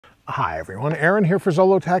Hi everyone, Aaron here for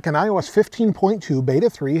Zollotech, and iOS 15.2 Beta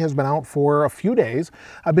 3 has been out for a few days.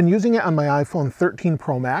 I've been using it on my iPhone 13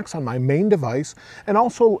 Pro Max on my main device, and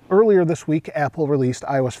also earlier this week Apple released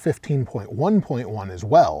iOS 15.1.1 as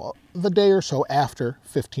well, the day or so after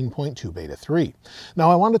 15.2 Beta 3. Now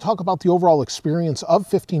I want to talk about the overall experience of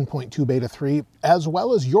 15.2 Beta 3, as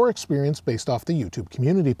well as your experience based off the YouTube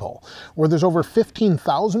community poll, where there's over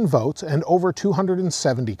 15,000 votes and over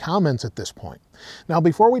 270 comments at this point. Now,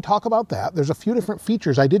 before we talk about that, there's a few different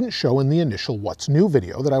features I didn't show in the initial What's New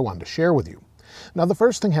video that I wanted to share with you. Now, the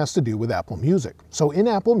first thing has to do with Apple Music. So in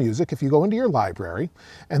Apple Music, if you go into your library,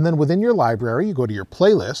 and then within your library, you go to your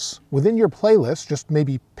playlists. Within your playlist, just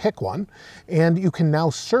maybe pick one, and you can now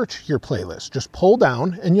search your playlist. Just pull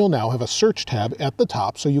down, and you'll now have a search tab at the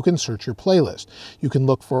top, so you can search your playlist. You can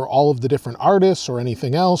look for all of the different artists or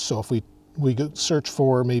anything else. So if we search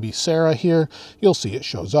for maybe Sarah here, you'll see it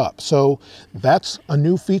shows up. So that's a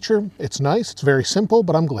new feature. It's nice, it's very simple,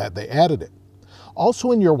 but I'm glad they added it.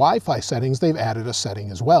 Also in your Wi-Fi settings, they've added a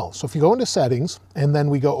setting as well. So if you go into settings and then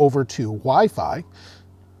we go over to Wi-Fi,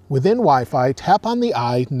 within Wi-Fi, tap on the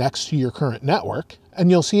I next to your current network, and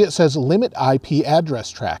you'll see it says limit IP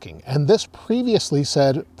address tracking. And this previously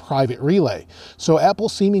said private relay. So Apple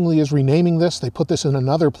seemingly is renaming this. They put this in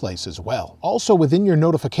another place as well. Also within your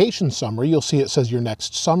notification summary, you'll see it says your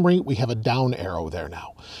next summary. We have a down arrow there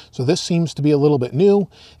now. So this seems to be a little bit new.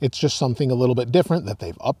 It's just something a little bit different that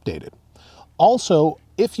they've updated. Also,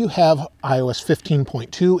 if you have iOS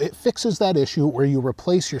 15.2, it fixes that issue where you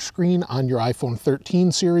replace your screen on your iPhone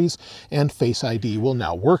 13 series and Face ID will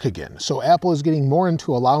now work again. So Apple is getting more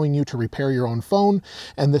into allowing you to repair your own phone,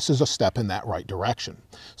 and this is a step in that right direction.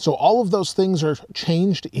 So all of those things are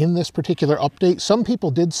changed in this particular update. Some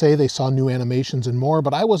people did say they saw new animations and more,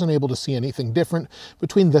 but I wasn't able to see anything different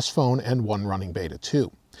between this phone and one running Beta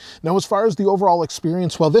 2. Now, as far as the overall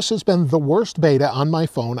experience, well, this has been the worst beta on my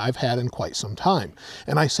phone I've had in quite some time.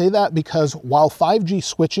 And I say that because while 5G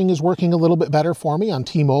switching is working a little bit better for me on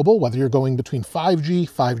T-Mobile, whether you're going between 5G,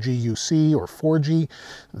 5G UC, or 4G,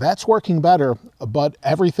 that's working better, but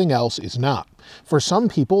everything else is not. For some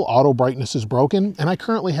people, auto brightness is broken, and I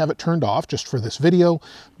currently have it turned off just for this video,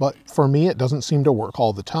 but for me, it doesn't seem to work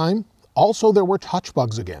all the time. Also, there were touch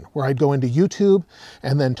bugs again, where I'd go into YouTube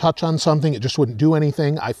and then touch on something, it just wouldn't do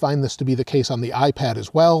anything. I find this to be the case on the iPad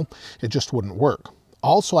as well. It just wouldn't work.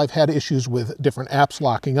 Also, I've had issues with different apps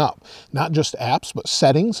locking up. Not just apps, but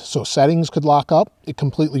settings. So settings could lock up, it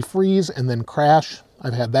completely freeze and then crash.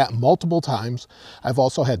 I've had that multiple times. I've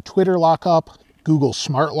also had Twitter lock up. Google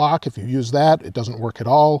Smart Lock, if you use that, it doesn't work at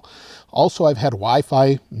all. Also, I've had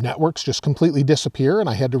Wi-Fi networks just completely disappear, and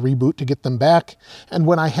I had to reboot to get them back. And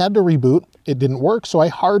when I had to reboot, it didn't work, so I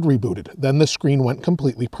hard rebooted. Then the screen went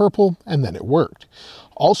completely purple, and then it worked.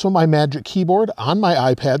 Also, my Magic Keyboard on my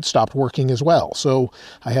iPad stopped working as well, so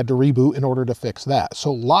I had to reboot in order to fix that.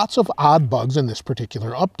 So lots of odd bugs in this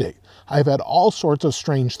particular update. I've had all sorts of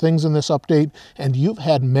strange things in this update, and you've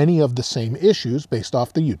had many of the same issues based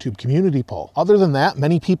off the YouTube community poll. Other than that,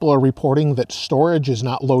 many people are reporting that storage is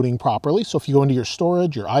not loading properly. So if you go into your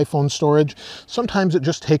storage, your iPhone storage, sometimes it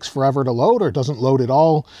just takes forever to load or doesn't load at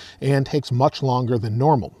all and takes much longer than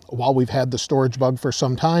normal. While we've had the storage bug for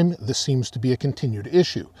some time, this seems to be a continued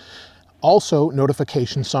issue. Also,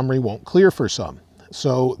 notification summary won't clear for some.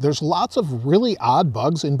 So there's lots of really odd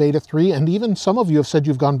bugs in Beta 3, and even some of you have said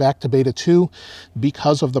you've gone back to Beta 2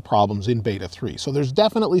 because of the problems in Beta 3. So there's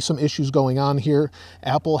definitely some issues going on here.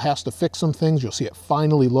 Apple has to fix some things. You'll see it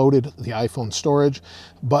finally loaded the iPhone storage,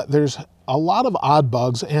 but there's a lot of odd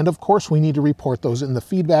bugs, and of course we need to report those in the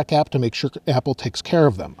feedback app to make sure Apple takes care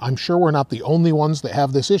of them. I'm sure we're not the only ones that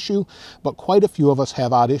have this issue, but quite a few of us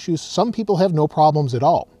have odd issues. Some people have no problems at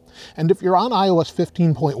all. And if you're on iOS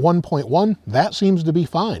 15.1.1, that seems to be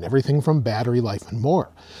fine, everything from battery life and more.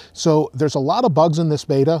 So there's a lot of bugs in this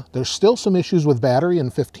beta. There's still some issues with battery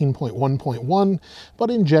in 15.1.1,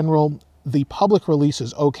 but in general, the public release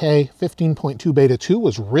is okay. 15.2 Beta 2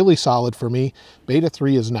 was really solid for me. Beta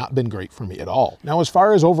 3 has not been great for me at all. Now, as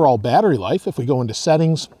far as overall battery life, if we go into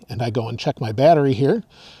settings and I go and check my battery here,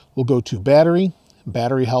 we'll go to battery.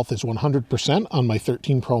 Battery health is 100% on my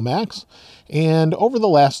 13 Pro Max. And over the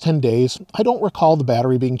last 10 days, I don't recall the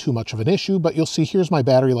battery being too much of an issue, but you'll see here's my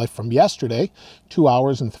battery life from yesterday, 2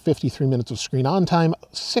 hours and 53 minutes of screen on time,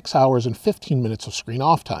 6 hours and 15 minutes of screen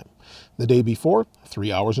off time. The day before,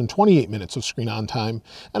 3 hours and 28 minutes of screen on time,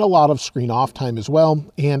 and a lot of screen off time as well.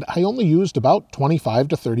 And I only used about 25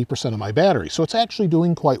 to 30% of my battery, so it's actually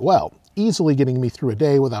doing quite well, easily getting me through a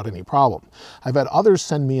day without any problem. I've had others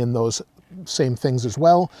send me in those same things as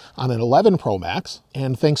well on an 11 Pro Max.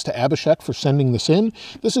 And thanks to Abhishek for sending this in.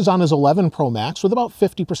 This is on his 11 Pro Max with about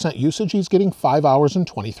 50% usage. He's getting 5 hours and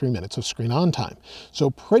 23 minutes of screen on time. So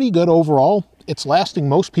pretty good overall. It's lasting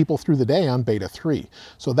most people through the day on beta 3,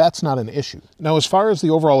 so that's not an issue. Now, as far as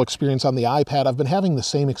the overall experience on the iPad, I've been having the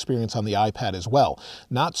same experience on the iPad as well.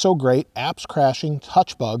 Not so great, apps crashing,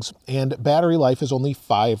 touch bugs, and battery life is only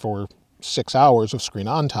 5 or 6 hours of screen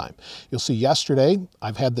on time. You'll see yesterday,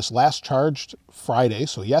 I've had this last charged Friday,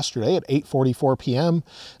 so yesterday at 8:44 p.m.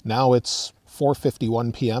 Now it's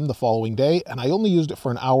 4:51 p.m. the following day, and I only used it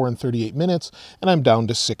for an hour and 38 minutes, and I'm down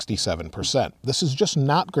to 67%. This is just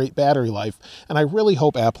not great battery life, and I really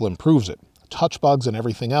hope Apple improves it. Touch bugs and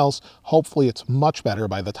everything else, hopefully it's much better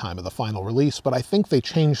by the time of the final release, but I think they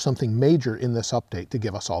changed something major in this update to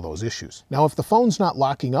give us all those issues. Now, if the phone's not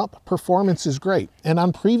locking up, performance is great, and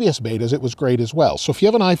on previous betas it was great as well. So if you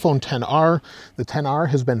have an iPhone XR, the XR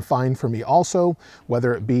has been fine for me also,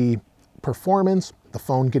 whether it be performance, the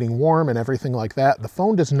phone getting warm and everything like that. The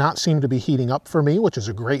phone does not seem to be heating up for me, which is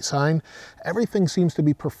a great sign. Everything seems to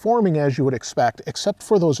be performing as you would expect, except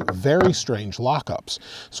for those very strange lockups.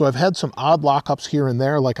 So I've had some odd lockups here and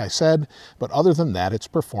there, like I said, but other than that, it's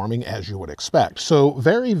performing as you would expect. So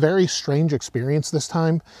very, very strange experience this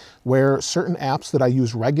time, where certain apps that I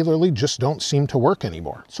use regularly just don't seem to work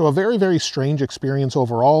anymore. So a very, very strange experience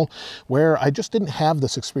overall, where I just didn't have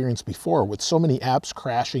this experience before with so many apps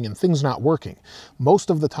crashing and things not working.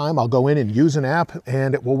 Most of the time I'll go in and use an app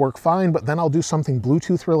and it will work fine, but then I'll do something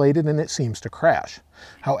Bluetooth related and it seems to crash.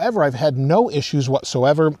 However, I've had no issues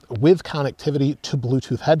whatsoever with connectivity to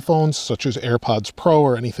Bluetooth headphones, such as AirPods Pro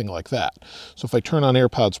or anything like that. So if I turn on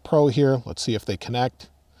AirPods Pro here, let's see if they connect.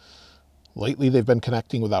 Lately, they've been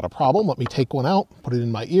connecting without a problem. Let me take one out, put it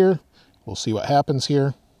in my ear. We'll see what happens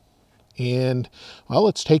here. And, well,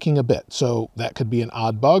 it's taking a bit. So that could be an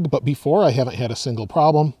odd bug, but before I haven't had a single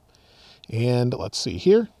problem. And let's see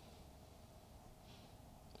here.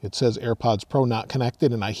 It says AirPods Pro not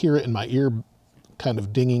connected, and I hear it in my ear kind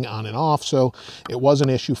of dinging on and off. So it was an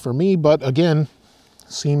issue for me, but again,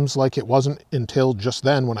 seems like it wasn't until just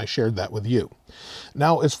then when I shared that with you.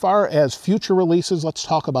 Now, as far as future releases, let's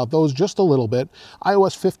talk about those just a little bit.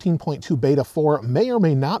 iOS 15.2 Beta 4 may or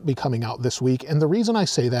may not be coming out this week, and the reason I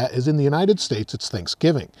say that is in the United States, it's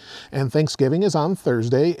Thanksgiving. And Thanksgiving is on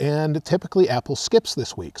Thursday, and typically Apple skips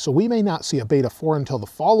this week. So we may not see a Beta 4 until the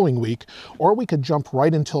following week, or we could jump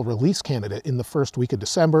right until release candidate in the first week of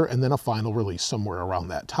December, and then a final release somewhere around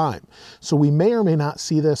that time. So we may or may not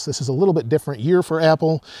see this. This is a little bit different year for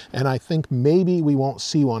Apple, and I think maybe we won't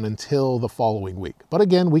see one until the following week. But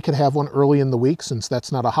again, we could have one early in the week, since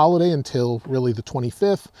that's not a holiday until really the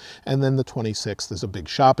 25th, and then the 26th is a big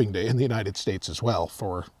shopping day in the United States as well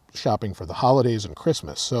for shopping for the holidays and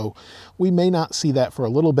Christmas. So we may not see that for a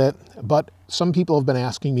little bit, but some people have been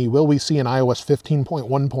asking me, will we see an iOS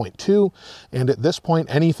 15.1.2? And at this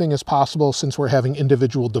point, anything is possible, since we're having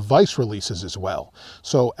individual device releases as well.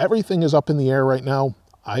 So everything is up in the air right now.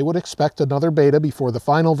 I would expect another beta before the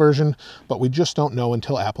final version, but we just don't know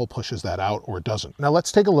until Apple pushes that out or doesn't. Now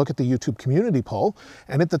let's take a look at the YouTube community poll.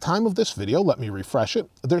 And at the time of this video, let me refresh it.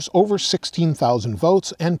 There's over 16,000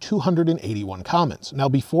 votes and 281 comments. Now,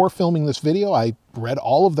 before filming this video, I read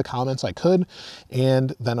all of the comments I could,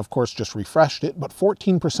 and then of course just refreshed it. But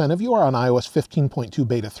 14% of you are on iOS 15.2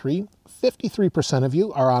 Beta 3. 53% of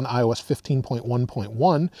you are on iOS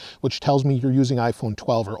 15.1.1, which tells me you're using iPhone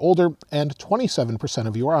 12 or older, and 27%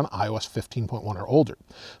 of you are on iOS 15.1 or older.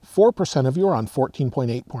 4% of you are on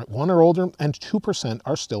 14.8.1 or older, and 2%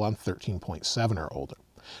 are still on 13.7 or older.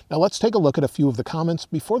 Now let's take a look at a few of the comments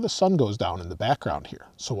before the sun goes down in the background here.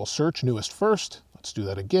 So we'll search newest first. Let's do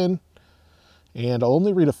that again. And I'll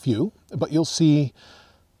only read a few, but you'll see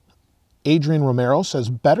Adrian Romero says,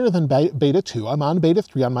 better than Beta 2. I'm on Beta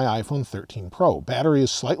 3 on my iPhone 13 Pro. Battery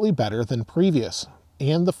is slightly better than previous,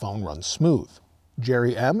 and the phone runs smooth.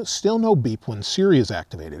 Jerry M, still no beep when Siri is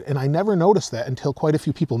activated, and I never noticed that until quite a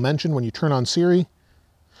few people mentioned when you turn on Siri,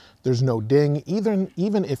 there's no ding, even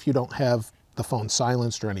if you don't have the phone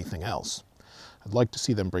silenced or anything else. I'd like to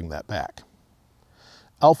see them bring that back.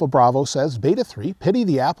 Alpha Bravo says, Beta 3, pity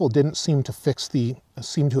the Apple didn't seem to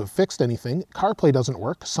have fixed anything. CarPlay doesn't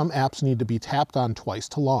work. Some apps need to be tapped on twice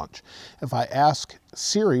to launch. If I ask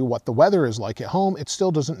Siri what the weather is like at home, it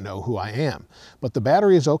still doesn't know who I am. But the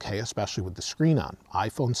battery is okay, especially with the screen on.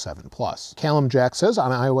 iPhone 7 Plus. Callum Jack says,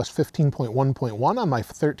 on iOS 15.1.1 on my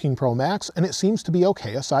 13 Pro Max, and it seems to be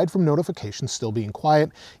okay, aside from notifications still being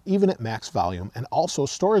quiet, even at max volume, and also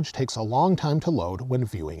storage takes a long time to load when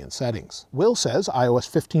viewing in settings. Will says, iOS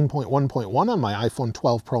 15.1.1 on my iPhone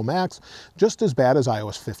 12 Pro Max, just as bad as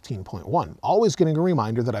iOS 15.1. Always getting a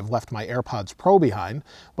reminder that I've left my AirPods Pro behind,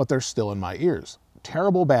 but they're still in my ears.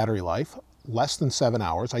 Terrible battery life, less than 7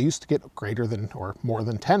 hours. I used to get greater than or more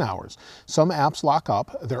than 10 hours. Some apps lock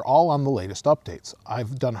up. They're all on the latest updates.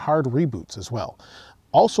 I've done hard reboots as well.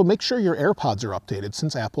 Also, make sure your AirPods are updated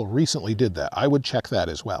since Apple recently did that. I would check that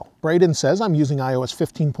as well. Braden says, I'm using iOS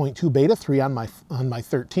 15.2 Beta 3 on my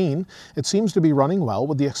 13. It seems to be running well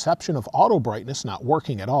with the exception of auto brightness not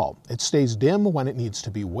working at all. It stays dim when it needs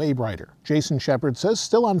to be way brighter. Jason Shepard says,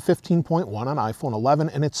 still on 15.1 on iPhone 11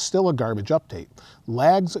 and it's still a garbage update.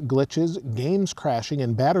 Lags, glitches, games crashing,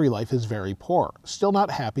 and battery life is very poor. Still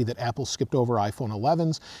not happy that Apple skipped over iPhone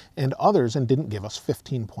 11s and others and didn't give us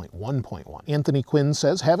 15.1.1. Anthony Quinn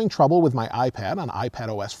says, having trouble with my iPad on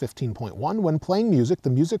iPadOS 15.1. When playing music, the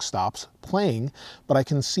music stops playing, but I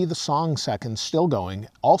can see the song seconds still going.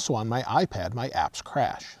 Also on my iPad, my apps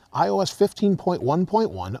crash. iOS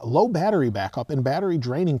 15.1.1, low battery backup and battery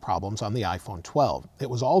draining problems on the iPhone 12. It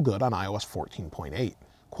was all good on iOS 14.8.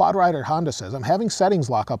 Quad Rider Honda says, I'm having settings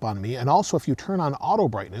lock up on me, and also if you turn on auto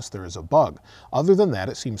brightness, there is a bug. Other than that,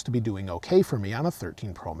 it seems to be doing okay for me on a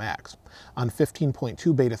 13 Pro Max. On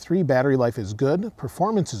 15.2 Beta 3, battery life is good,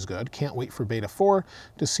 performance is good, can't wait for Beta 4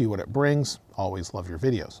 to see what it brings. Always love your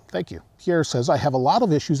videos. Thank you. Pierre says, I have a lot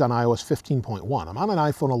of issues on iOS 15.1. I'm on an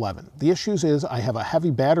iPhone 11. The issues is I have a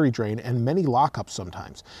heavy battery drain and many lockups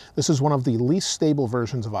sometimes. This is one of the least stable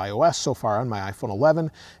versions of iOS so far on my iPhone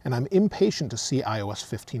 11, and I'm impatient to see iOS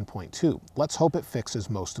 15.2. Let's hope it fixes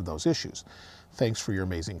most of those issues. Thanks for your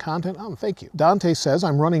amazing content. Thank you. Dante says,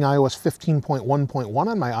 I'm running iOS 15.1.1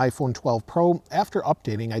 on my iPhone 12 Pro. After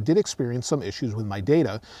updating, I did experience some issues with my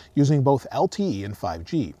data using both LTE and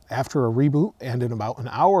 5G. After a reboot and in about an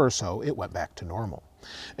hour or so, it went back to normal.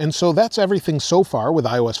 And so that's everything so far with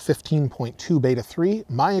iOS 15.2 Beta 3,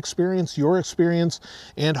 my experience, your experience,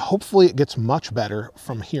 and hopefully it gets much better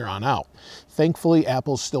from here on out. Thankfully,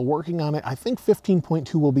 Apple's still working on it. I think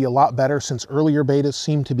 15.2 will be a lot better since earlier betas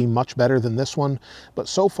seem to be much better than this one. But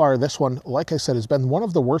so far, this one, like I said, has been one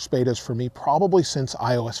of the worst betas for me probably since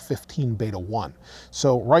iOS 15 Beta 1.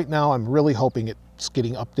 So right now, I'm really hoping it's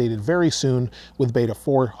getting updated very soon with Beta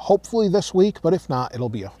 4, hopefully this week, but if not, it'll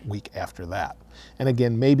be a week after that. And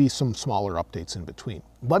again, maybe some smaller updates in between.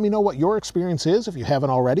 Let me know what your experience is if you haven't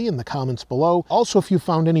already in the comments below. Also, if you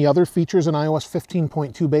found any other features in iOS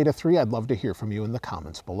 15.2 Beta 3, I'd love to hear from you in the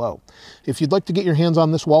comments below. If you'd like to get your hands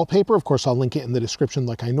on this wallpaper, of course, I'll link it in the description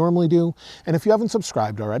like I normally do. And if you haven't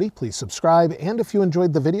subscribed already, please subscribe. And if you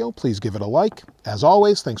enjoyed the video, please give it a like. As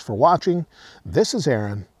always, thanks for watching. This is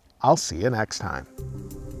Aaron. I'll see you next time.